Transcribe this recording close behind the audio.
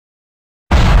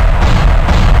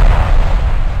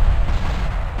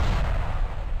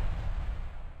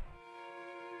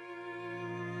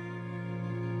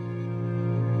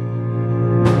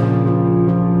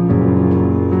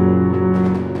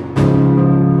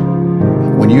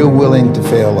you're willing to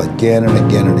fail again and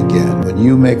again and again, when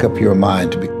you make up your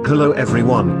mind to be... Hello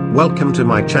everyone, welcome to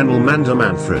my channel Manda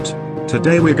Manfred.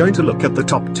 Today we're going to look at the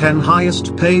top 10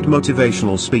 highest paid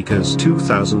motivational speakers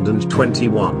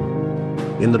 2021.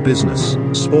 In the business,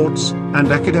 sports,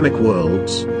 and academic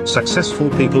worlds, successful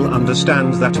people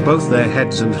understand that both their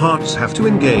heads and hearts have to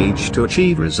engage to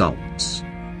achieve results.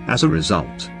 As a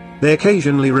result, they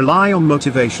occasionally rely on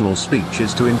motivational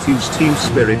speeches to infuse team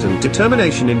spirit and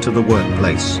determination into the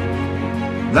workplace.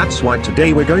 That's why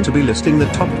today we're going to be listing the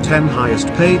top 10 highest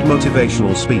paid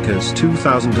motivational speakers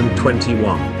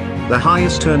 2021. The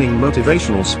highest earning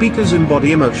motivational speakers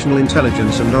embody emotional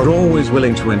intelligence and are always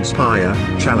willing to inspire,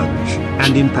 challenge,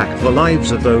 and impact the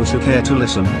lives of those who care to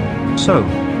listen. So,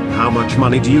 how much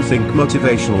money do you think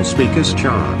motivational speakers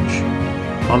charge?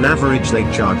 On average they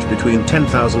charge between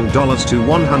 $10,000 to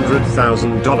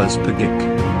 $100,000 per gig.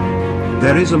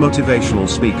 There is a motivational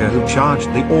speaker who charged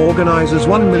the organizers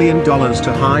 $1 million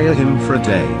to hire him for a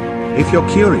day. If you're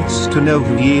curious to know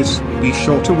who he is, be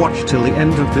sure to watch till the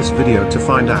end of this video to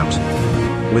find out.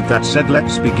 With that said,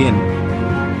 let's begin.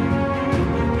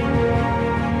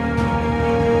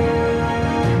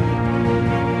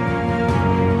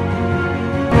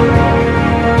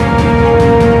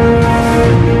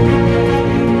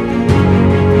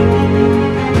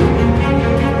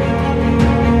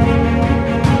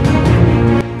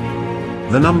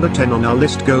 The number 10 on our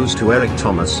list goes to Eric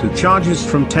Thomas, who charges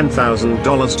from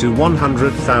 $10,000 to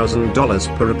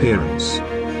 $100,000 per appearance.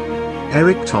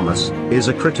 Eric Thomas is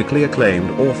a critically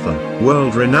acclaimed author,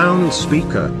 world-renowned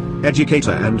speaker,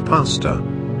 educator and pastor.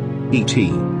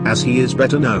 E.T., as he is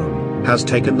better known, has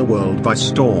taken the world by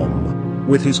storm,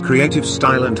 with his creative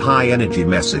style and high-energy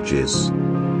messages.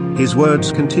 His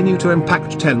words continue to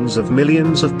impact tens of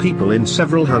millions of people in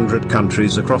several hundred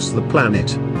countries across the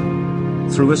planet.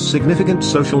 Through a significant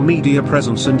social media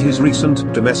presence and his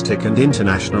recent domestic and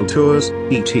international tours,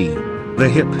 E.T., the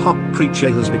hip-hop preacher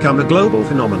has become a global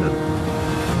phenomenon.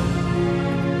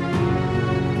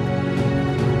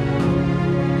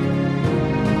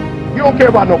 You don't care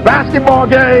about no basketball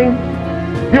game.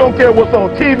 You don't care what's on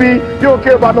TV. You don't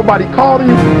care about nobody calling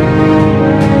you.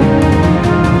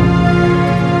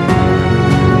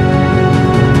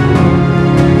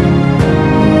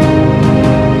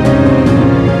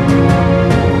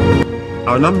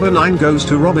 Our number 9 goes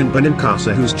to Robin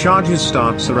Benincasa, whose charges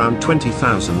starts around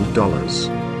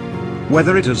 $20,000.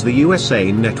 Whether it is the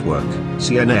USA Network,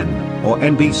 CNN, or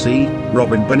NBC,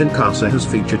 Robin Benincasa has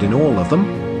featured in all of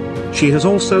them. She has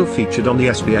also featured on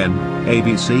ESPN,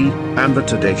 ABC, and The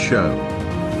Today Show.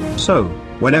 So,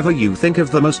 whenever you think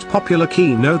of the most popular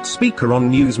keynote speaker on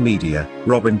news media,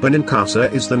 Robin Benincasa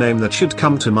is the name that should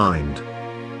come to mind.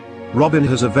 Robin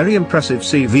has a very impressive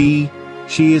CV.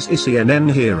 She is a CNN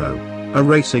hero, a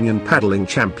racing and paddling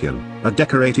champion, a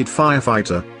decorated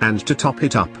firefighter, and to top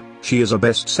it up, she is a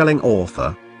best-selling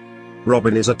author.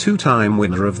 Robin is a 2-time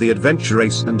winner of the adventure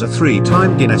race and a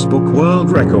 3-time Guinness Book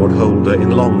World Record holder in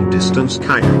long-distance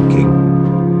kayaking.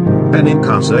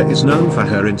 Benincasa is known for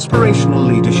her inspirational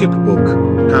leadership book,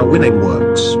 How Winning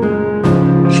Works.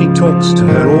 She talks to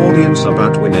her audience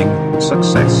about winning,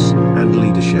 success, and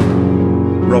leadership.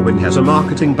 Robin has a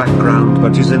marketing background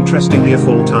but is interestingly a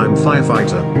full-time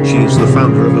firefighter. She is the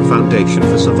founder of a foundation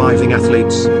for surviving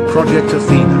athletes, Project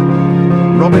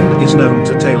Athena. Robin is known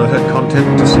to tailor her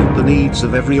content to suit the needs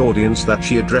of every audience that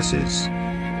she addresses.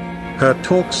 Her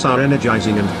talks are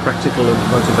energizing and practical and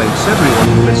motivates everyone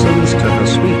who listens to her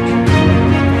speak.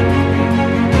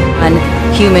 On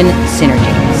human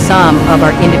synergy, some of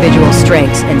our individual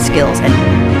strengths and skills and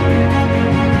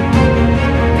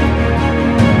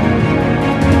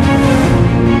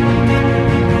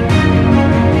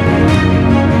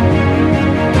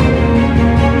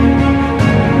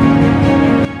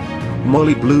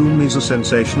Molly Bloom is a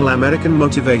sensational American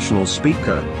motivational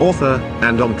speaker, author,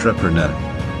 and entrepreneur.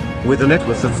 With a net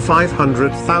worth of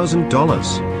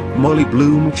 $500,000, Molly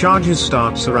Bloom charges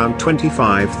starts around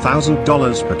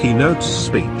 $25,000 per keynote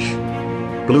speech.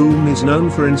 Bloom is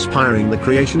known for inspiring the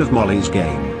creation of Molly's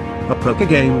Game, a poker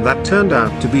game that turned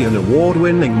out to be an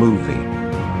award-winning movie.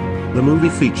 The movie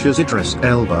features Idris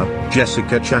Elba,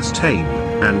 Jessica Chastain,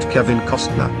 and Kevin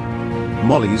Costner.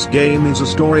 Molly's Game is a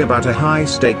story about a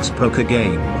high-stakes poker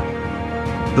game.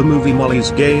 The movie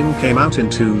Molly's Game came out in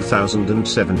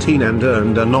 2017 and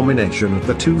earned a nomination at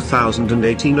the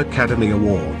 2018 Academy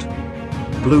Award.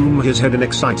 Bloom has had an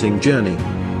exciting journey.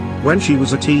 When she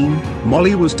was a teen,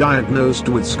 Molly was diagnosed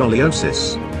with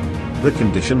scoliosis. The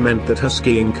condition meant that her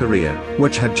skiing career,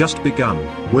 which had just begun,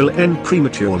 will end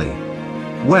prematurely.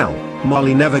 Well,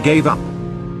 Molly never gave up.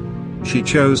 She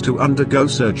chose to undergo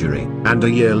surgery, and a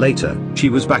year later, she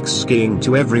was back skiing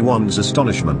to everyone's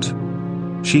astonishment.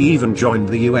 She even joined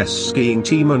the US skiing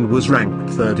team and was ranked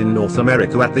third in North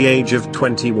America at the age of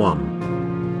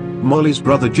 21. Molly's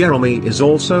brother Jeremy is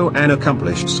also an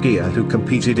accomplished skier who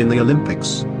competed in the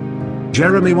Olympics.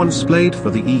 Jeremy once played for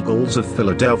the Eagles of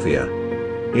Philadelphia.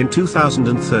 In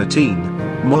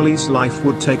 2013, Molly's life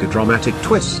would take a dramatic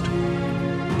twist.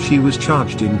 She was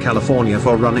charged in California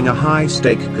for running a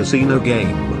high-stake casino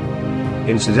game.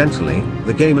 Incidentally,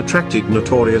 the game attracted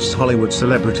notorious Hollywood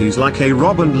celebrities like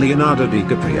A-Rob and Leonardo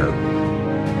DiCaprio.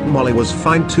 Molly was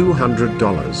fined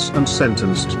 $200 and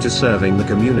sentenced to serving the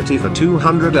community for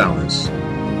 200 hours.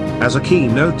 As a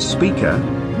keynote speaker,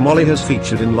 Molly has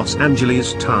featured in Los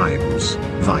Angeles Times,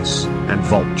 Vice, and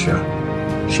Vulture.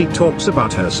 She talks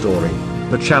about her story,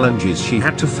 the challenges she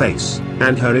had to face,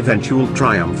 and her eventual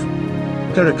triumph.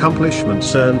 Her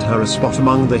accomplishments earned her a spot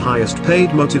among the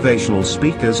highest-paid motivational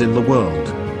speakers in the world.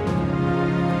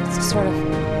 It's a sort of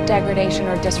degradation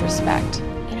or disrespect,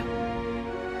 you know.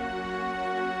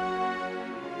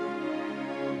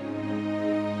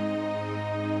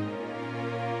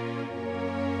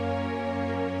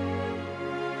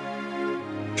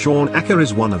 Shawn Achor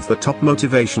is one of the top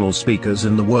motivational speakers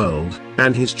in the world,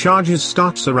 and his charges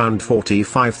starts around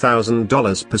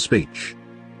 $45,000 per speech.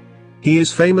 He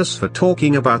is famous for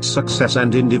talking about success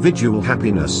and individual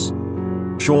happiness.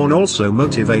 Shawn also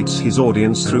motivates his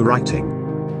audience through writing.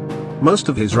 Most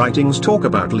of his writings talk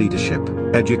about leadership,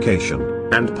 education,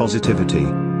 and positivity.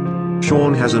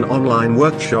 Shawn has an online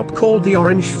workshop called The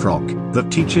Orange Frog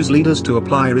that teaches leaders to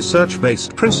apply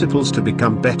research-based principles to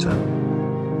become better.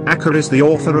 Achor is the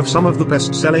author of some of the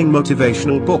best-selling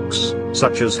motivational books,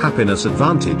 such as Happiness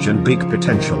Advantage and Big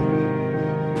Potential.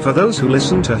 For those who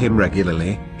listen to him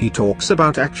regularly, he talks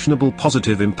about actionable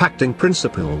positive impacting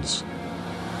principles.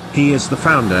 He is the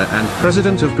founder and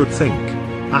president of Good Think,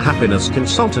 a happiness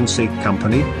consultancy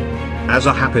company. As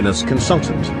a happiness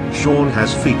consultant, Shawn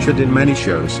has featured in many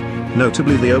shows,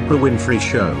 notably The Oprah Winfrey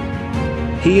Show.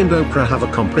 He and Oprah have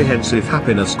a comprehensive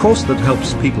happiness course that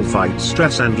helps people fight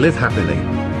stress and live happily.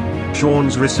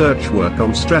 Shawn's research work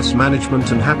on stress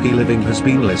management and happy living has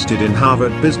been listed in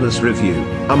Harvard Business Review,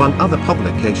 among other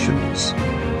publications.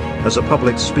 As a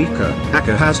public speaker,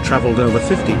 Achor has traveled over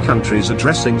 50 countries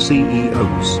addressing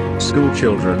CEOs, school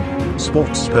children,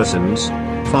 sportspersons,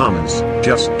 farmers,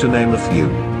 just to name a few.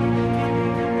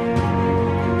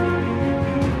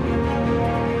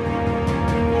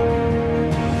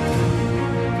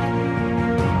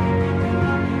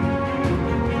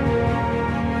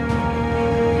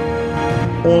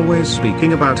 Always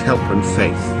speaking about help and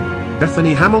faith,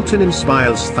 Bethany Hamilton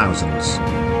inspires thousands.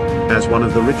 As one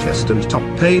of the richest and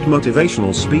top-paid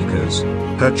motivational speakers,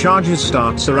 her charges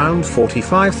starts around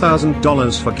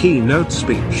 $45,000 for keynote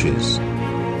speeches.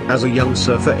 As a young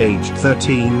surfer aged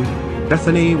 13,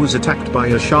 Bethany was attacked by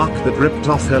a shark that ripped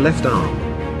off her left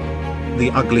arm.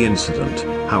 The ugly incident,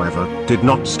 however, did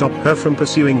not stop her from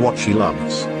pursuing what she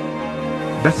loves.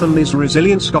 Bethany's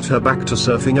resilience got her back to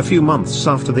surfing a few months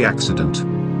after the accident.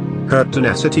 Her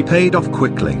tenacity paid off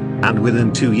quickly, and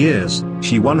within 2 years,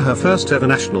 she won her first ever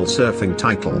national surfing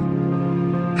title.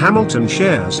 Hamilton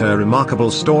shares her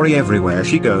remarkable story everywhere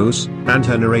she goes, and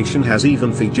her narration has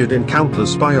even featured in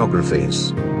countless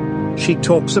biographies. She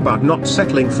talks about not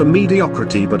settling for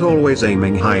mediocrity but always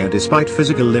aiming higher despite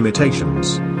physical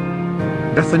limitations.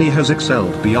 Bethany has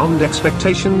excelled beyond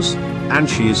expectations, and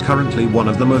she is currently one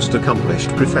of the most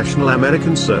accomplished professional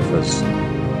American surfers.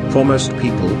 For most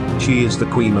people, she is the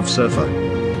queen of surfer.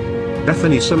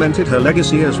 Bethany cemented her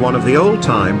legacy as one of the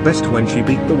all-time best when she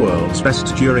beat the world's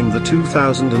best during the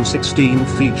 2016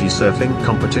 Fiji surfing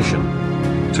competition.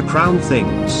 To crown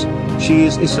things, she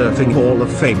is a Surfing Hall of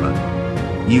Famer.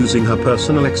 Using her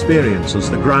personal experience as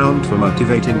the ground for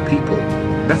motivating people,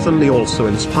 Bethany also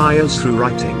inspires through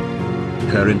writing.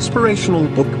 Her inspirational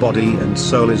book Body and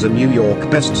Soul is a New York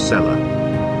bestseller.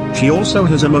 She also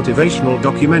has a motivational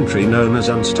documentary known as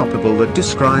Unstoppable that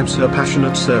describes her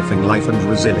passionate surfing life and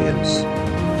resilience.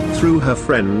 Through her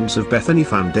Friends of Bethany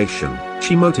Foundation,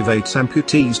 she motivates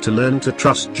amputees to learn to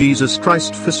trust Jesus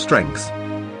Christ for strength.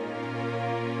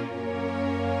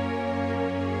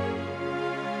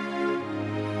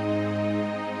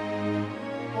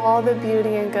 All the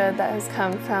beauty and good that has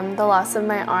come from the loss of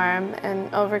my arm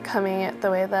and overcoming it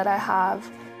the way that I have.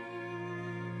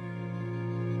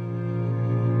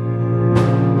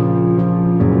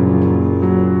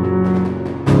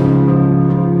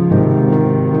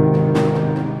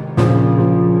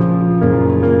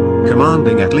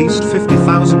 Commanding at least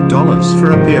 $50,000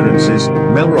 for appearances,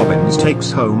 Mel Robbins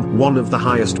takes home one of the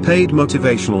highest paid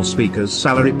motivational speakers'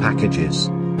 salary packages.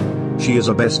 She is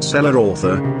a bestseller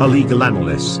author, a legal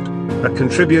analyst, a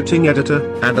contributing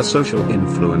editor, and a social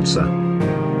influencer.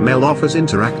 Mel offers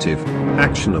interactive,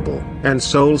 actionable, and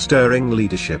soul-stirring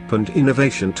leadership and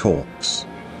innovation talks.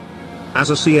 As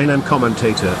a CNN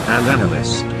commentator and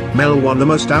analyst, Mel won the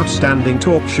Most Outstanding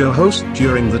Talk Show Host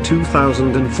during the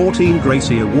 2014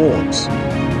 Gracie Awards.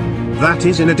 That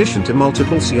is in addition to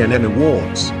multiple CNN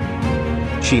awards.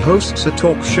 She hosts a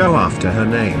talk show after her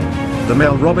name, The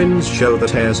Mel Robbins Show,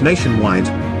 that airs nationwide.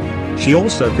 She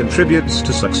also contributes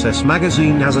to Success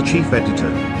Magazine as a chief editor.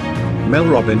 Mel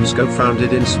Robbins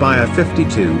co-founded Inspire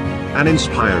 52, an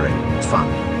inspiring, fun,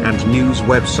 and news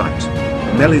website.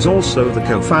 Mel is also the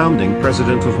co-founding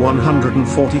president of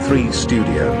 143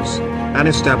 Studios, an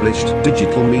established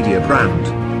digital media brand.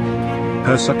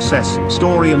 Her success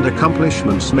story and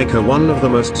accomplishments make her one of the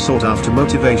most sought-after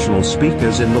motivational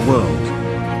speakers in the world.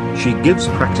 She gives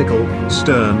practical,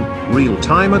 stern,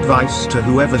 real-time advice to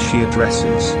whoever she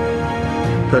addresses.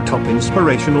 Her top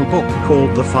inspirational book,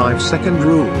 called The 5-Second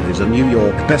Rule, is a New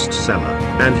York bestseller,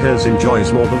 and hers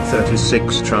enjoys more than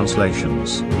 36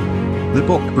 translations. The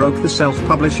book broke the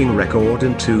self-publishing record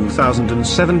in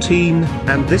 2017,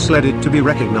 and this led it to be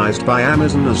recognized by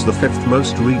Amazon as the 5th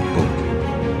most read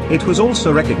book. It was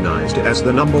also recognized as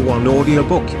the #1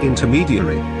 audiobook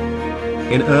intermediary.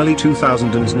 In early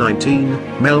 2019,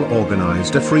 Mel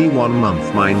organized a free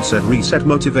 1-month Mindset Reset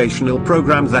motivational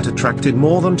program that attracted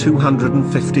more than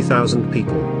 250,000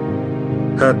 people.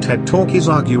 Her TED Talk is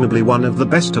arguably one of the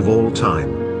best of all time,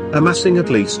 amassing at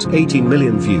least 18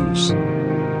 million views.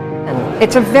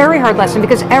 It's a very hard lesson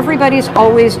because everybody's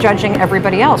always judging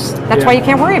everybody else. That's why you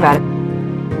can't worry about it.